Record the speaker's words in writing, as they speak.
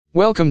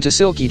Welcome to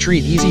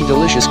Silkytreat Easy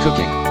Delicious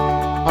Cooking.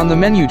 On the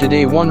menu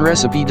today, one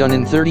recipe done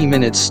in 30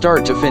 minutes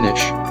start to finish.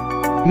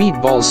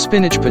 Meatballs,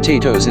 spinach,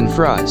 potatoes and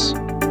fries.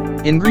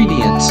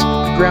 Ingredients: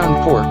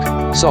 ground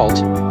pork, salt,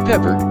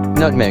 pepper,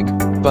 nutmeg,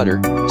 butter,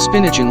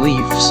 spinach and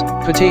leaves,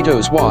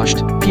 potatoes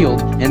washed,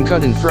 peeled, and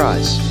cut in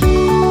fries.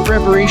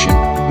 Preparation: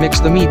 mix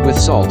the meat with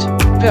salt,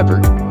 pepper,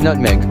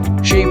 nutmeg,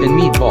 shape in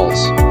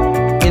meatballs.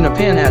 In a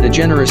pan, add a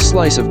generous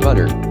slice of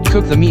butter.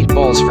 Cook the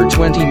meatballs for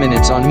 20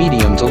 minutes on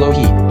medium to low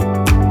heat.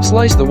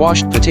 Slice the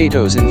washed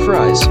potatoes in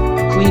fries.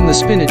 Clean the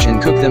spinach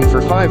and cook them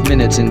for 5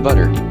 minutes in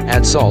butter.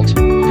 Add salt,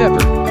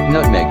 pepper,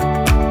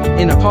 nutmeg.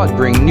 In a pot,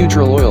 bring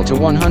neutral oil to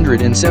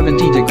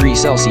 170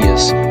 degrees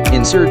Celsius.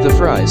 Insert the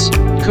fries.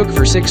 Cook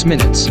for 6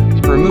 minutes.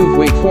 Remove,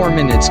 wait 4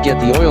 minutes, get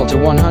the oil to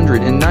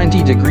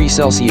 190 degrees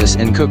Celsius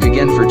and cook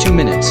again for 2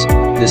 minutes.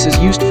 This is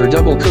used for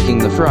double cooking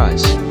the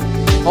fries.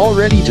 All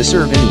ready to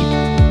serve and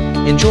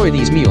eat. Enjoy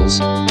these meals.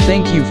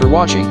 Thank you for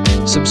watching.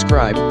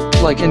 Subscribe,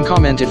 like and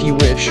comment if you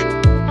wish.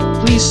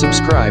 Please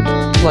subscribe,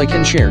 like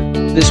and share.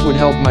 This would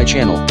help my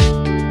channel.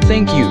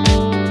 Thank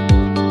you.